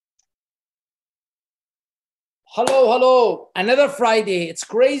Hello, hello. Another Friday. It's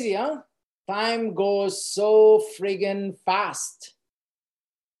crazy, huh? Time goes so friggin' fast.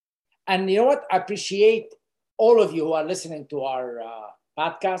 And you know what? I appreciate all of you who are listening to our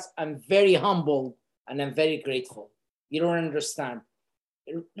podcast. I'm very humbled and I'm very grateful. You don't understand.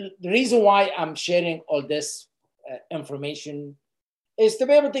 The reason why I'm sharing all this information is to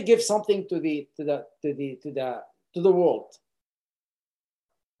be able to give something to the world.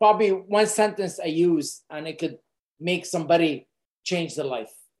 Probably one sentence I use and it could make somebody change their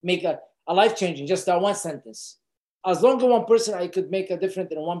life, make a life changing, just that one sentence. As long as one person I could make a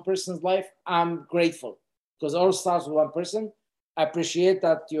difference in one person's life, I'm grateful because it all starts with one person. I appreciate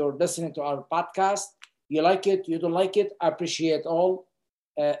that you're listening to our podcast. You like it, you don't like it. I appreciate all.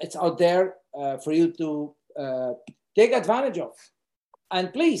 It's out there for you to take advantage of.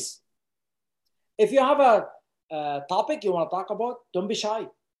 And please, if you have a topic you want to talk about, don't be shy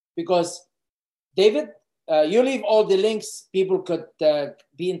because David, you leave all the links. People could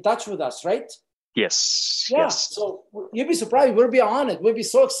be in touch with us, right? Yes, Yeah. yes. So you'll be surprised. We'll be on it. We'll be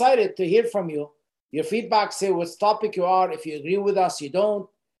so excited to hear from you. Your feedback, say what topic you are. If you agree with us, you don't.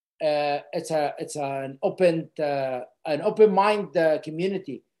 It's an open mind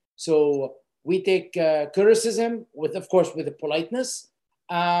community. So we take criticism with, of course, with the politeness,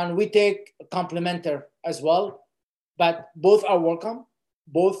 and we take complimenter as well. But both are welcome.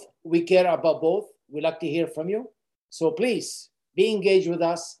 Both, we care about both. We like to hear from you. So please be engaged with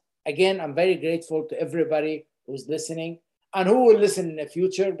us. Again, I'm very grateful to everybody who's listening and who will listen in the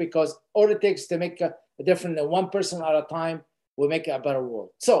future because all it takes to make a difference in one person at a time will make a better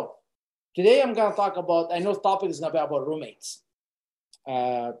world. So today I'm going to talk about, I know the topic is going to be about roommates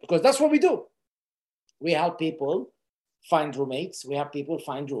because that's what we do. We help people find roommates. We help people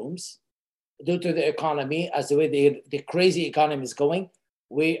find rooms due to the economy, as the way the crazy economy is going.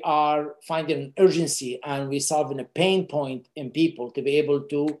 We are finding an urgency and we're solving a pain point in people to be able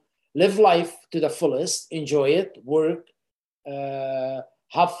to live life to the fullest, enjoy it, work,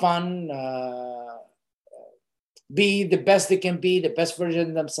 have fun, be the best they can be, the best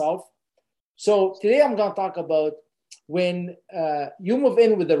version of themselves. So today I'm going to talk about when you move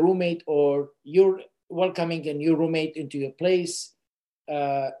in with a roommate or you're welcoming a new roommate into your place.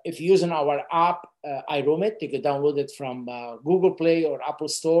 If you're using our app, iRoomit, you can download it from Google Play or Apple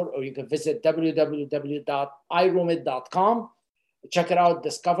Store, or you can visit www.iroomit.com. Check it out,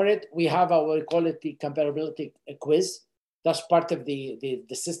 discover it. We have our, we call it the comparability quiz. That's part of the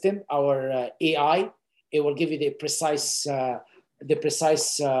system, our AI. It will give you the precise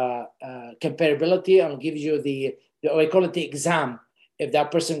comparability and give you the we call it the exam, if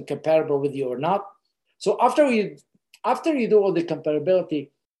that person comparable with you or not. So after you do all the comparability,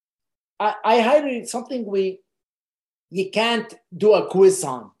 I highlighted something you can't do a quiz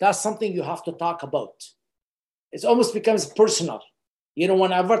on. That's something you have to talk about. It almost becomes personal. You don't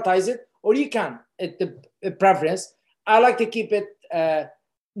want to advertise it, or you can. The preference. I like to keep it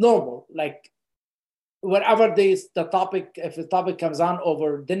normal, like whatever the topic. If the topic comes on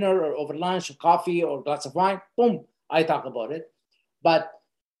over dinner or over lunch or coffee or glass of wine, boom, I talk about it. But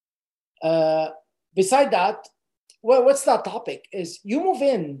beside that, well, what's that topic? Is you move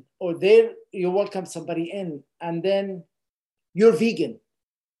in or there you welcome somebody in and then you're vegan,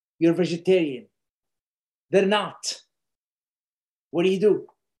 you're vegetarian. They're not. What do?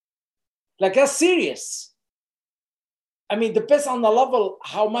 Like, that's serious. I mean, depends on the level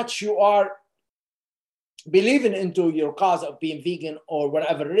how much you are believing into your cause of being vegan or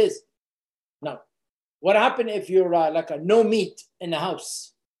whatever it is. Now, what happens if you're like a no meat in the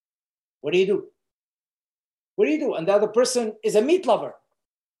house? What do? What do? And the other person is a meat lover.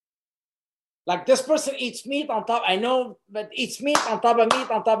 Like, this person eats meat on top, I know, but eats meat on top of meat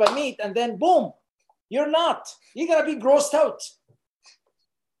on top of meat, and then boom, you're not. You're going to be grossed out.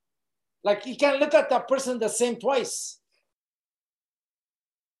 Like, you can't look at that person the same twice.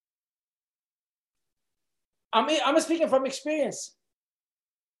 I'm speaking from experience.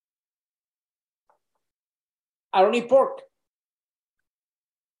 I don't eat pork.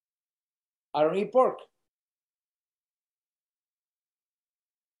 I don't eat pork.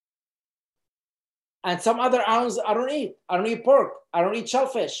 And some other animals I don't eat. I don't eat pork. I don't eat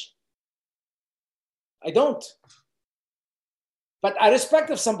shellfish. I don't. But I respect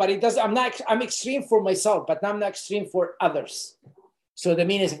if somebody does. I'm extreme for myself, but I'm not extreme for others. So the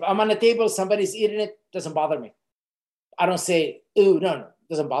meaning is, if I'm on a table, somebody's eating it, doesn't bother me. I don't say, ooh, no,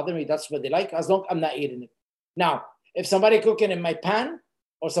 doesn't bother me. That's what they like, as long as I'm not eating it. Now, if somebody cooking in my pan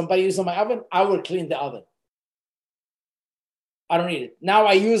or somebody using my oven, I will clean the oven. I don't eat it. Now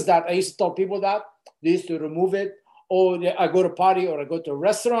I use that. I used to tell people that. They used to remove it. Or I go to a party or I go to a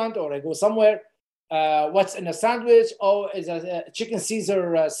restaurant or I go somewhere what's in a sandwich. Oh, is a chicken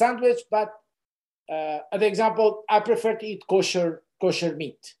Caesar sandwich. But as example, I prefer to eat kosher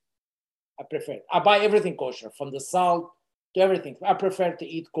meat. I prefer. I buy everything kosher, from the salt to everything. I prefer to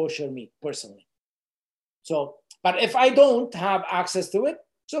eat kosher meat personally. So, but if I don't have access to it,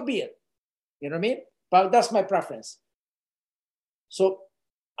 so be it. You know what I mean? But that's my preference. So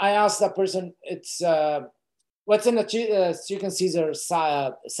I asked that person, it's what's in a chicken Caesar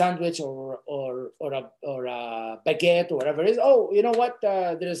sandwich or a baguette or whatever it is. Oh, you know what?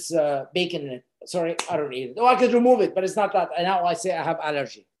 There's bacon in it. Sorry, I don't eat it. Oh, I could remove it, but it's not that. And now I say I have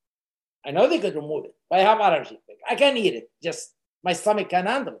allergy. I know they could remove it, but I have allergy. I can't eat it. Just my stomach can't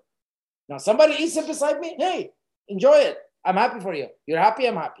handle it. Now somebody eats it beside me. Hey, enjoy it. I'm happy for you. You're happy.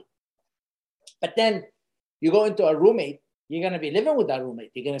 I'm happy. But then you go into a roommate. You're going to be living with that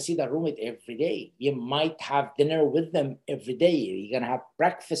roommate. You're going to see that roommate every day. You might have dinner with them every day. You're going to have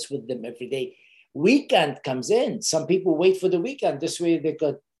breakfast with them every day. Weekend comes in. Some people wait for the weekend. This way they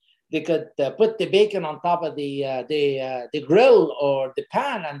could put the bacon on top of the grill or the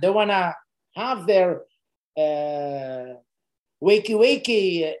pan, and they want to have their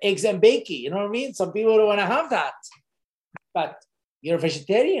wakey eggs and bacon. You know what I mean? Some people don't want to have that. But you're a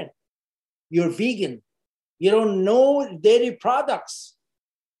vegetarian. You're vegan. You don't know dairy products.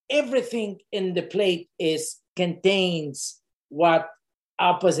 Everything in the plate contains what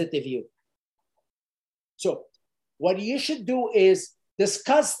opposite of you. So what you should do is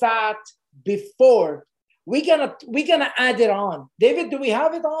discuss that before we're gonna add it on. David, do we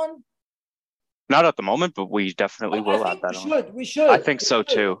have it on? Not at the moment, but we definitely will add that on. We should. I think so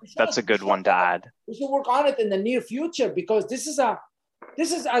too. That's a good one to add. We should work on it in the near future, because this is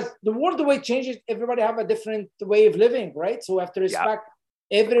as the world, the way it changes, everybody have a different way of living, right? So we have to respect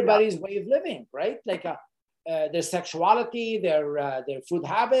everybody's way of living, right? Like their sexuality, their food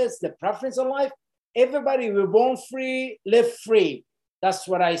habits, their preference in life. Everybody, we're born free, live free. That's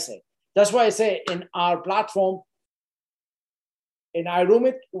what I say. That's why I say in our platform, in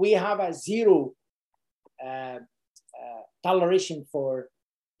iRoomit, we have a zero toleration for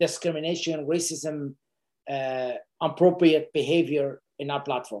discrimination, racism, inappropriate behavior in our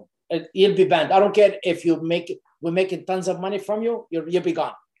platform. You'll be banned. I don't care if we're making tons of money from you, you'll be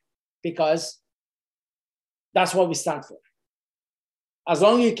gone, because that's what we stand for. As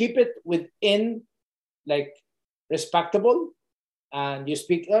long as you keep it within, like, respectable, and you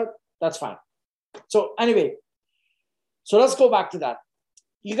speak up, that's fine. So anyway, so let's go back to that.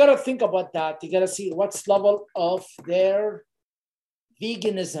 You got to think about that. You got to see what's level of their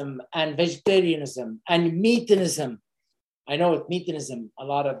veganism and vegetarianism and meatinism. I know with meatinism, a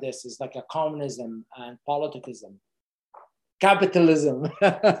lot of this is like a communism and politicism, capitalism.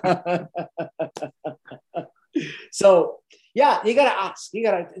 So yeah, you got to ask.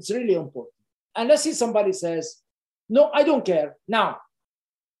 It's really important. And let's see somebody says, no, I don't care. Now,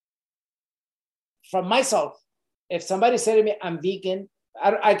 from myself, if somebody said to me, I'm vegan,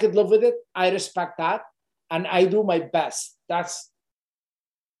 I could live with it. I respect that. And I do my best. That's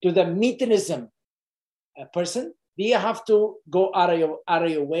to the meatinism person. You have to go out of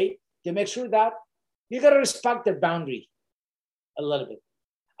your way to make sure that you got to respect their boundary a little bit.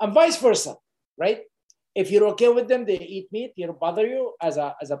 And vice versa, right? If you're okay with them, they eat meat, you don't bother you as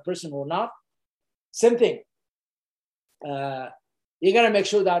a person or not. Same thing. You got to make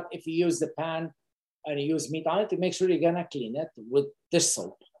sure that if you use the pan and you use meat on it, to make sure you're going to clean it with dish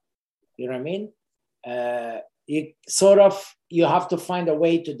soap. You know what I mean? You have to find a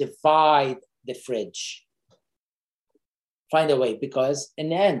way to divide the fridge. Find a way, because in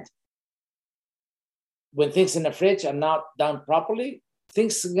the end, when things in the fridge are not done properly,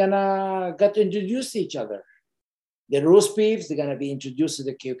 things are gonna get introduced to each other. The roast beefs, they're gonna be introduced to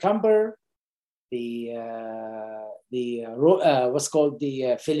the cucumber. The what's called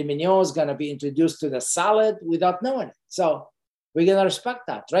the filet mignon is gonna be introduced to the salad without knowing it. So we're gonna respect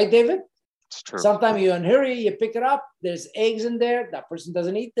that, right, David? It's true. Sometimes you're in a hurry, you pick it up. There's eggs in there. That person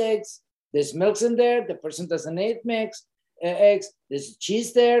doesn't eat eggs. There's milks in there. The person doesn't eat eggs. There's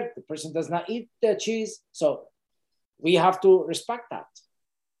cheese there. The person does not eat the cheese. So we have to respect that.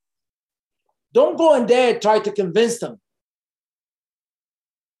 Don't go in there and try to convince them.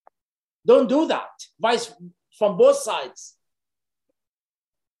 Don't do that. Vice from both sides.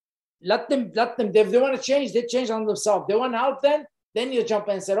 Let them. If they want to change, they change on themselves. They want to help them, then you jump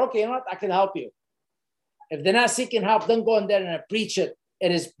in and say, okay, you know what? I can help you. If they're not seeking help, don't go in there and preach it.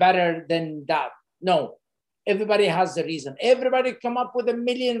 It is better than that. No. Everybody has the reason. Everybody come up with a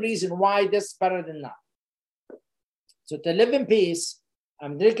million reasons why this is better than that. So to live in peace,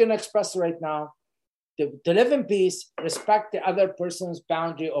 I'm drinking espresso right now. To live in peace, respect the other person's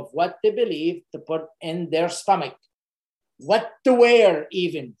boundary of what they believe to put in their stomach, what to wear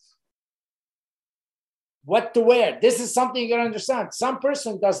even. What to wear. This is something you gotta understand. Some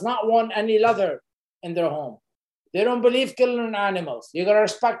person does not want any leather in their home. They don't believe killing animals. You gotta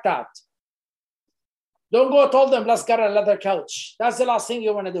respect that. Don't go tell them, let's get a leather couch. That's the last thing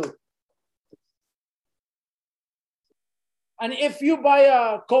you wanna do. And if you buy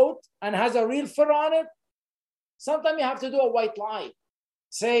a coat and has a real fur on it, sometimes you have to do a white lie.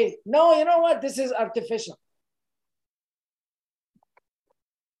 Say, no, you know what? This is artificial.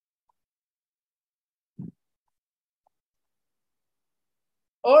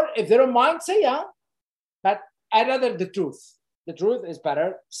 Or if they don't mind, say, yeah, but I'd rather the truth. The truth is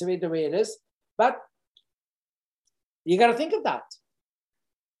better, say it the way it is. But you got to think of that.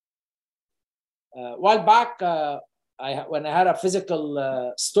 A while back, when I had a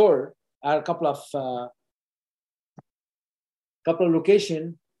physical store, I had a couple of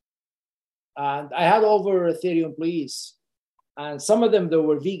locations, and I had over 30 employees, and some of them they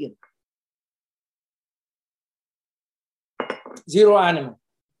were vegan, zero animal.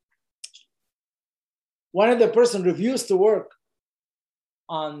 One of the person refused to work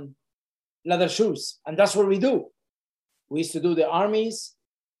on leather shoes, and that's what we do. We used to do the armies.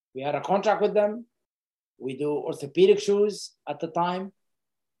 We had a contract with them. We do orthopedic shoes at the time.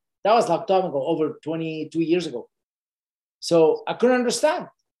 That was like time ago, over 22 years ago. So I couldn't understand.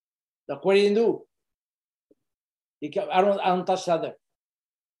 Like, what do you do? I don't touch leather.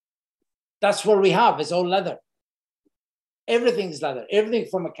 That's what we have. It's all leather. Everything's leather. Everything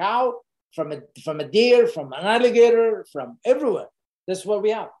from a cow, from a deer, from an alligator, from everywhere. That's what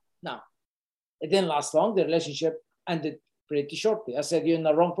we have. Now, it didn't last long. The relationship ended pretty shortly. I said, you're in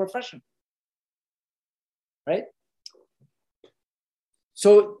the wrong profession. Right?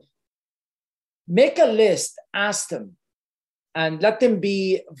 So make a list, ask them, and let them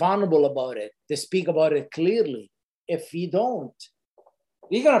be vulnerable about it, to speak about it clearly. If you don't,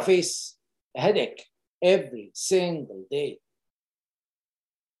 you're going to face a headache every single day.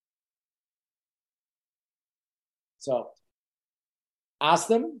 So ask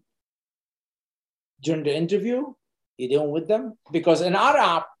them during the interview, you're dealing with them. Because in our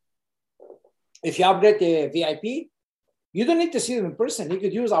app, if you upgrade the VIP, you don't need to see them in person. You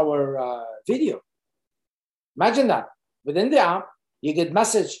could use our video. Imagine that. Within the app, you get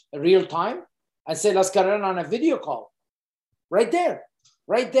message real time and say, let's get on a video call. Right there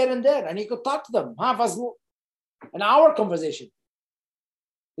and there. And you could talk to them, have an hour conversation.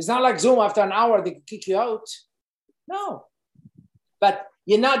 It's not like Zoom after an hour, they can kick you out. No. But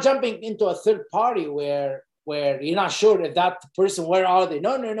you're not jumping into a third party where you're not sure if that person, where are they?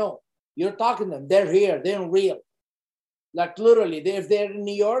 No. You're talking to them. They're here. They're real. Like literally, if they're in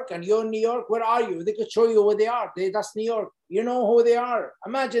New York and you're in New York, where are you? They could show you where they are. That's New York. You know who they are.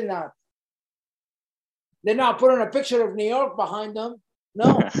 Imagine that. They're not putting a picture of New York behind them.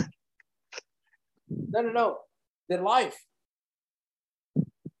 No. No. They're live.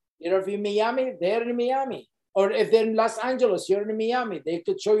 You know, if you're in Miami, they're in Miami. Or if they're in Los Angeles, you're in Miami. They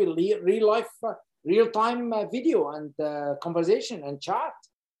could show you real life, real-time video and conversation and chat.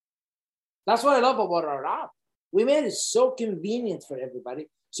 That's what I love about our app. We made it so convenient for everybody.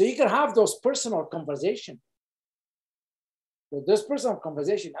 So you can have those personal conversations. Those personal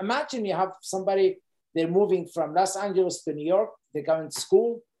conversation. Imagine you have somebody, they're moving from Los Angeles to New York. They're going to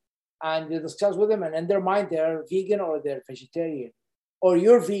school and you discuss with them, and in their mind, they're vegan or they're vegetarian. Or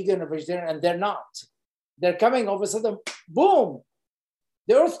you're vegan or vegetarian and they're not. They're coming, all of a sudden, boom,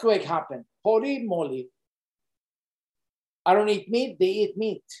 the earthquake happened. Holy moly. I don't eat meat, they eat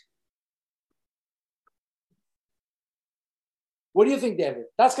meat. What do you think, David?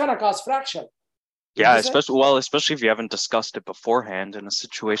 That's going to cause fracture. Yeah, especially if you haven't discussed it beforehand in a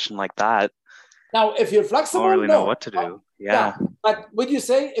situation like that. Now, if you're flexible, I don't really know what to do. Yeah. But would you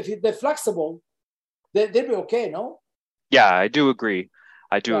say if they're flexible, they'd be okay, no? Yeah, I do agree.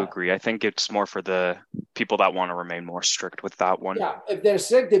 I think it's more for the people that want to remain more strict with that one. Yeah, if they're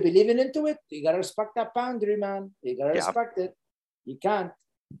strict, they believe into it. You got to respect that boundary, man. You got to respect it. You can't.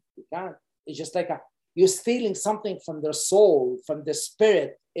 It's just like you're stealing something from their soul, from the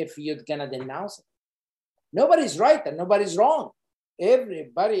spirit, if you're going to denounce it. Nobody's right and nobody's wrong.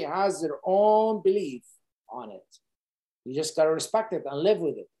 Everybody has their own belief on it. You just got to respect it and live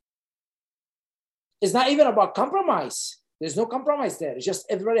with it. It's not even about compromise. There's no compromise there. It's just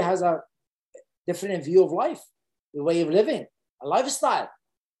everybody has a different view of life, the way of living, a lifestyle.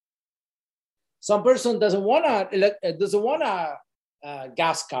 Some person doesn't want a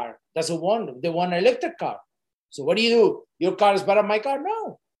gas car. They want an electric car. So what do? Your car is better than my car?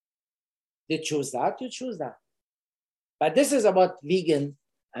 No. they choose that, you choose that. But this is about vegan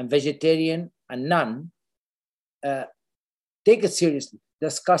and vegetarian and none. Take it seriously,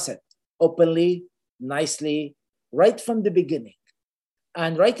 discuss it openly, nicely, right from the beginning,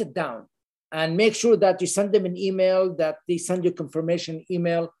 and write it down. And make sure that you send them an email, that they send you confirmation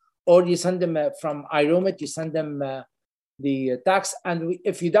email, or you send them from iRoomit, you send them the tax. And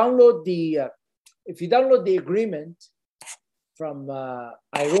if you download the agreement from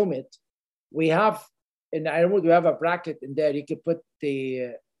iRoomit, we have in iRoomit, we have a bracket in there. You can put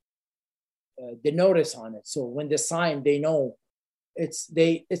the notice on it. So when they sign, they know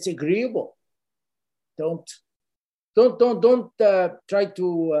it's agreeable. Don't try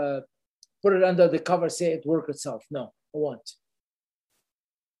to put it under the cover, say it work itself. No, I won't.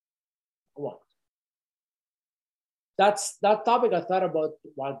 That's that topic I thought about a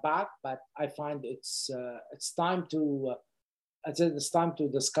while back, but I find it's time to I said it's time to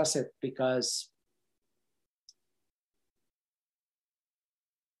discuss it, because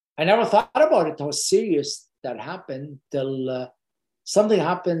I never thought about it how serious that happened till something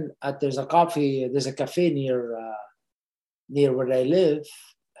happened there's a cafe near where I live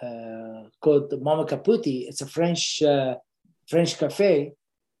called Mama Caputi. It's a French cafe.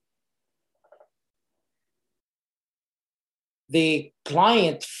 The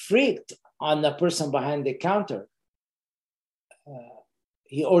client freaked on the person behind the counter.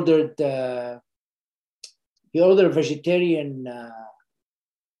 He ordered vegetarian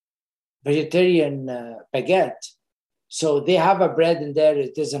baguette. So they have a bread in there.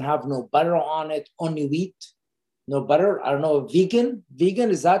 It doesn't have no butter on it, only wheat, no butter. I don't know, vegan.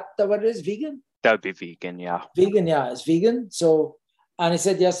 Is that what it is? Vegan? That would be vegan, yeah. Vegan, yeah, it's vegan. So, and he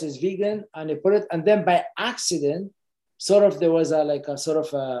said yes, it's vegan, and he put it, and then by accident, sort of there was a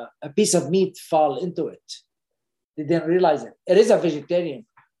piece of meat fall into it. They didn't realize it. It is a vegetarian.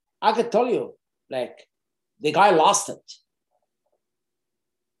 I could tell you, like, the guy lost it.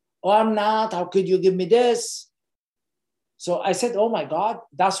 Oh, I'm not. How could you give me this? So I said, oh my God.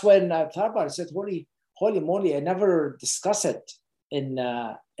 That's when I thought about it. I said, holy moly, I never discussed it in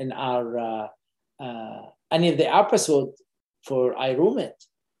our any of the episode for iRoomit.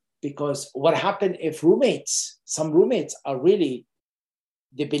 Because what happened if some roommates are really,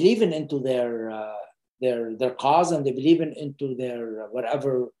 they believe into their cause, and they believe into their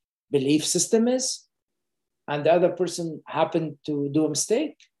whatever belief system is, and the other person happened to do a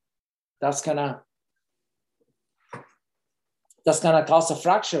mistake, that's gonna cause a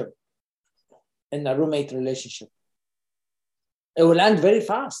fracture in a roommate relationship. It will end very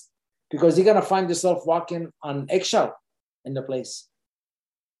fast, because you're gonna find yourself walking on eggshell in the place.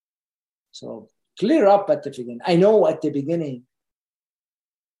 So clear up at the beginning. I know at the beginning,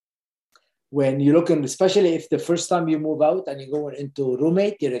 when you're looking, especially if the first time you move out and you go into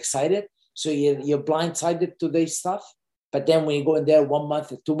roommate, you're excited. So you're blindsided to this stuff. But then when you go in there 1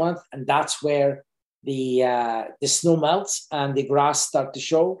 month or 2 months, and that's where the snow melts and the grass start to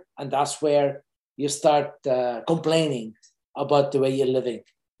show. And that's where you start complaining about the way you're living.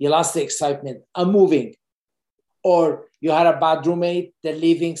 You lost the excitement. I'm moving. Or you had a bad roommate, they're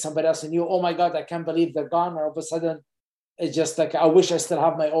leaving, somebody else, and you, oh my God, I can't believe they're gone. Or all of a sudden, it's just like, I wish I still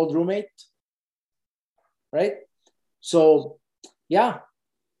have my old roommate. Right? So, yeah,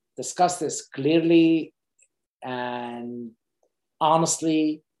 discuss this clearly and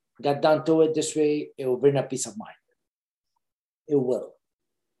honestly, get down to it this way. It will bring a peace of mind. It will.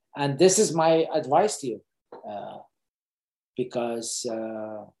 And this is my advice to you, because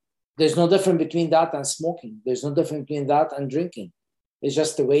there's no difference between that and smoking. There's no difference between that and drinking. It's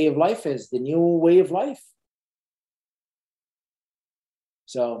just the way of life is, the new way of life.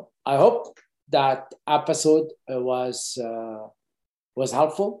 So I hope that episode was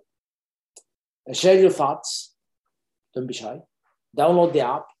helpful. Share your thoughts. Don't be shy. Download the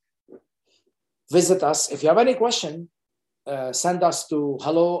app. Visit us. If you have any question, send us to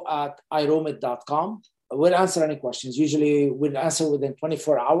hello@iroomit.com. We'll answer any questions. Usually we'll answer within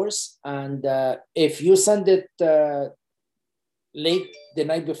 24 hours. And if you send it late the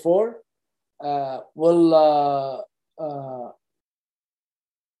night before, we'll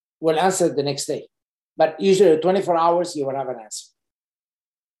answer the next day. But usually 24 hours, you will have an answer.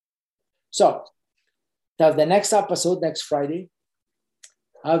 So, till the next episode, next Friday,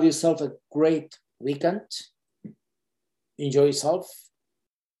 have yourself a great weekend. Enjoy yourself.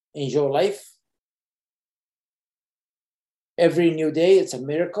 Enjoy life. Every new day, it's a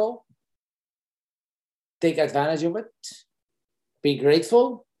miracle. Take advantage of it. Be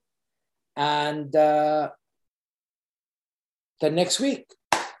grateful. And the next week,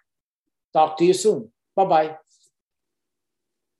 talk to you soon. Bye-bye.